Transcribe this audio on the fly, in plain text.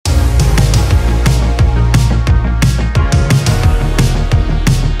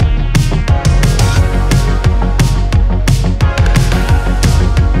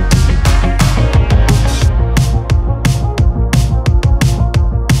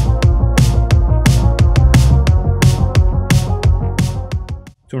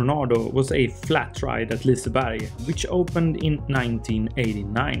Tornado was a flat ride at Liseberg, which opened in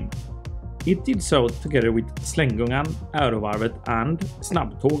 1989. It did so together with Slänggungan, Ärovarvet and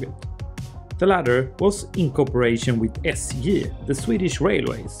Snabbtåget. The latter was in cooperation with SJ, the Swedish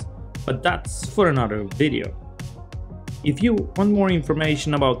Railways, but that's for another video. If you want more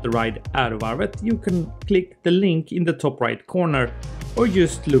information about the ride Ärovarvet, you can click the link in the top right corner or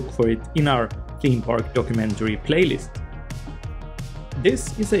just look for it in our Theme Park Documentary playlist.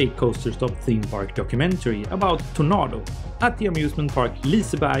 This is a Coaster Stop theme park documentary about Tornado at the amusement park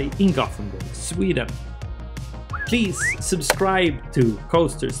Liseberg in Gothenburg, Sweden. Please subscribe to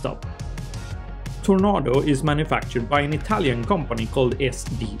Coaster Stop. Tornado is manufactured by an Italian company called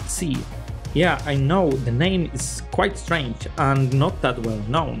SDC. Yeah, I know the name is quite strange and not that well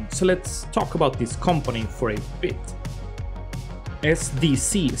known, so let's talk about this company for a bit.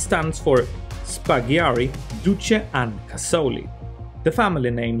 SDC stands for Spaghiari, Duce and Casoli, the family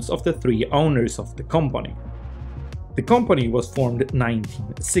names of the three owners of the company. The company was formed in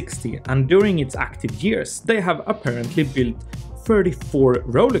 1960 and during its active years they have apparently built 34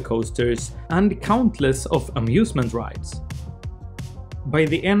 roller coasters and countless of amusement rides. By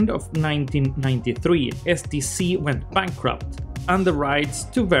the end of 1993, SDC went bankrupt and the rights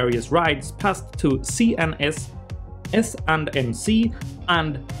to various rides passed to CNS, S&MC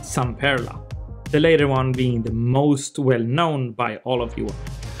and Samperla, the later one being the most well known by all of you,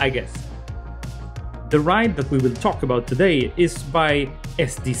 I guess. The ride that we will talk about today is by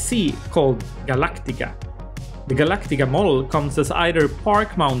SDC called Galactica. The Galactica model comes as either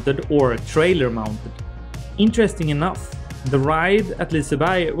park-mounted or trailer-mounted. Interesting enough, the ride at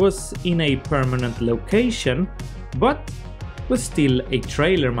Liseberg was in a permanent location, but was still a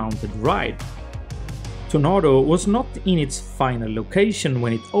trailer-mounted ride. Tornado was not in its final location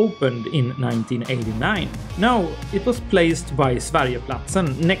when it opened in 1989. No, it was placed by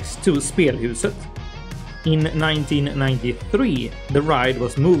Sverigeplatsen next to Spelhuset. In 1993, the ride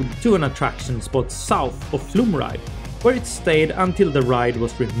was moved to an attraction spot south of Flumride, where it stayed until the ride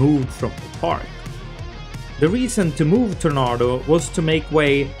was removed from the park. The reason to move Tornado was to make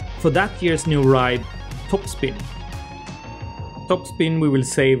way for that year's new ride, Topspin. Topspin we will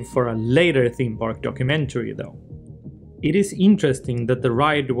save for a later theme park documentary though. It is interesting that the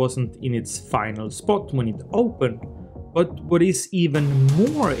ride wasn't in its final spot when it opened, but what is even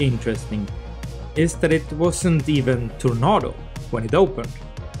more interesting is that it wasn't even Tornado when it opened.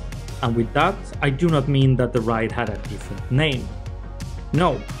 And with that, I do not mean that the ride had a different name.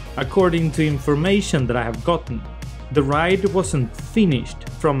 No, according to information that I have gotten, the ride wasn't finished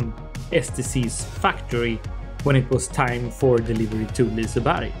from SDC's factory when it was time for delivery to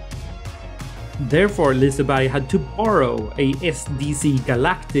Liseberg. Therefore, Liseberg had to borrow a SDC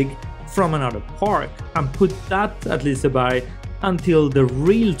Galactic from another park and put that at Liseberg until the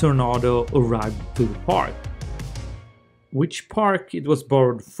real Tornado arrived to the park. Which park it was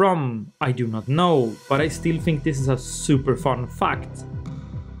borrowed from, I do not know, but I still think this is a super fun fact.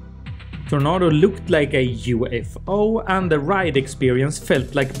 Tornado looked like a UFO and the ride experience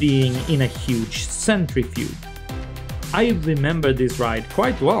felt like being in a huge centrifuge. I remember this ride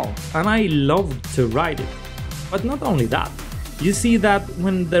quite well and I loved to ride it. But not only that, you see that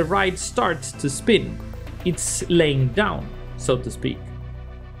when the ride starts to spin, it's laying down, so to speak.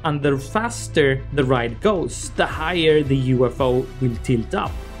 And the faster the ride goes, the higher the UFO will tilt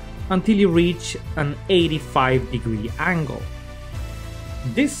up, until you reach an 85-degree angle.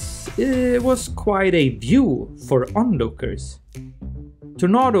 This was quite a view for onlookers.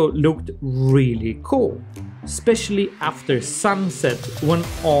 Tornado looked really cool, especially after sunset when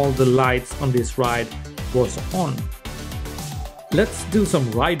all the lights on this ride was on. Let's do some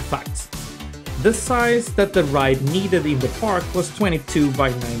ride facts. The size that the ride needed in the park was 22 by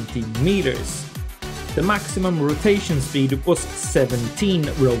 19 meters. The maximum rotation speed was 17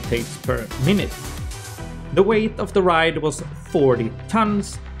 rotates per minute. The weight of the ride was 40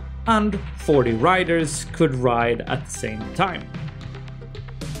 tons and 40 riders could ride at the same time.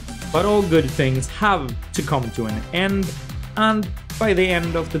 But all good things have to come to an end, and by the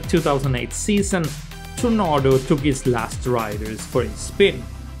end of the 2008 season, Tornado took its last riders for a spin.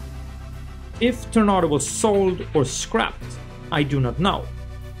 If Tornado was sold or scrapped, I do not know,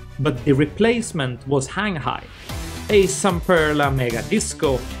 but the replacement was Hang-High, a Samperla Mega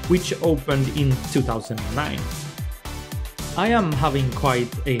Disco which opened in 2009. I am having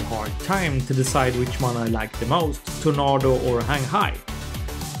quite a hard time to decide which one I like the most, Tornado or Hang-High.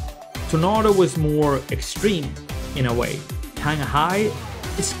 Tornado was more extreme in a way, Hang-High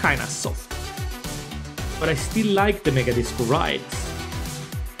is kinda soft, but I still like the Mega Disco rides.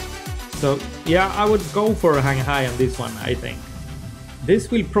 So yeah, I would go for a Hang-High on this one, I think. This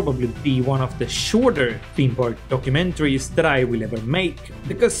will probably be one of the shorter theme park documentaries that I will ever make,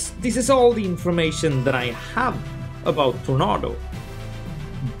 because this is all the information that I have about Tornado.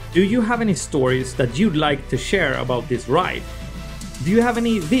 Do you have any stories that you'd like to share about this ride? Do you have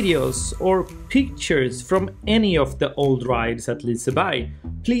any videos or pictures from any of the old rides at Liseberg?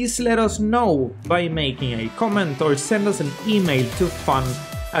 Please let us know by making a comment or send us an email to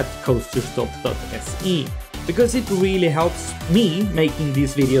fun@coasterstop.se, because it really helps me making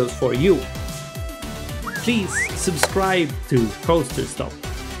these videos for you. Please subscribe to Coaster Stop.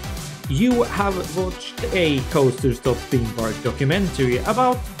 You have watched a Coaster Stop theme park documentary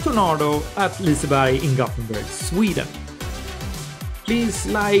about Tornado at Liseberg in Gothenburg, Sweden. Please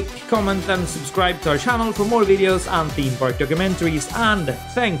like, comment and subscribe to our channel for more videos and theme park documentaries, and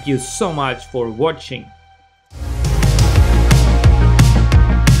thank you so much for watching.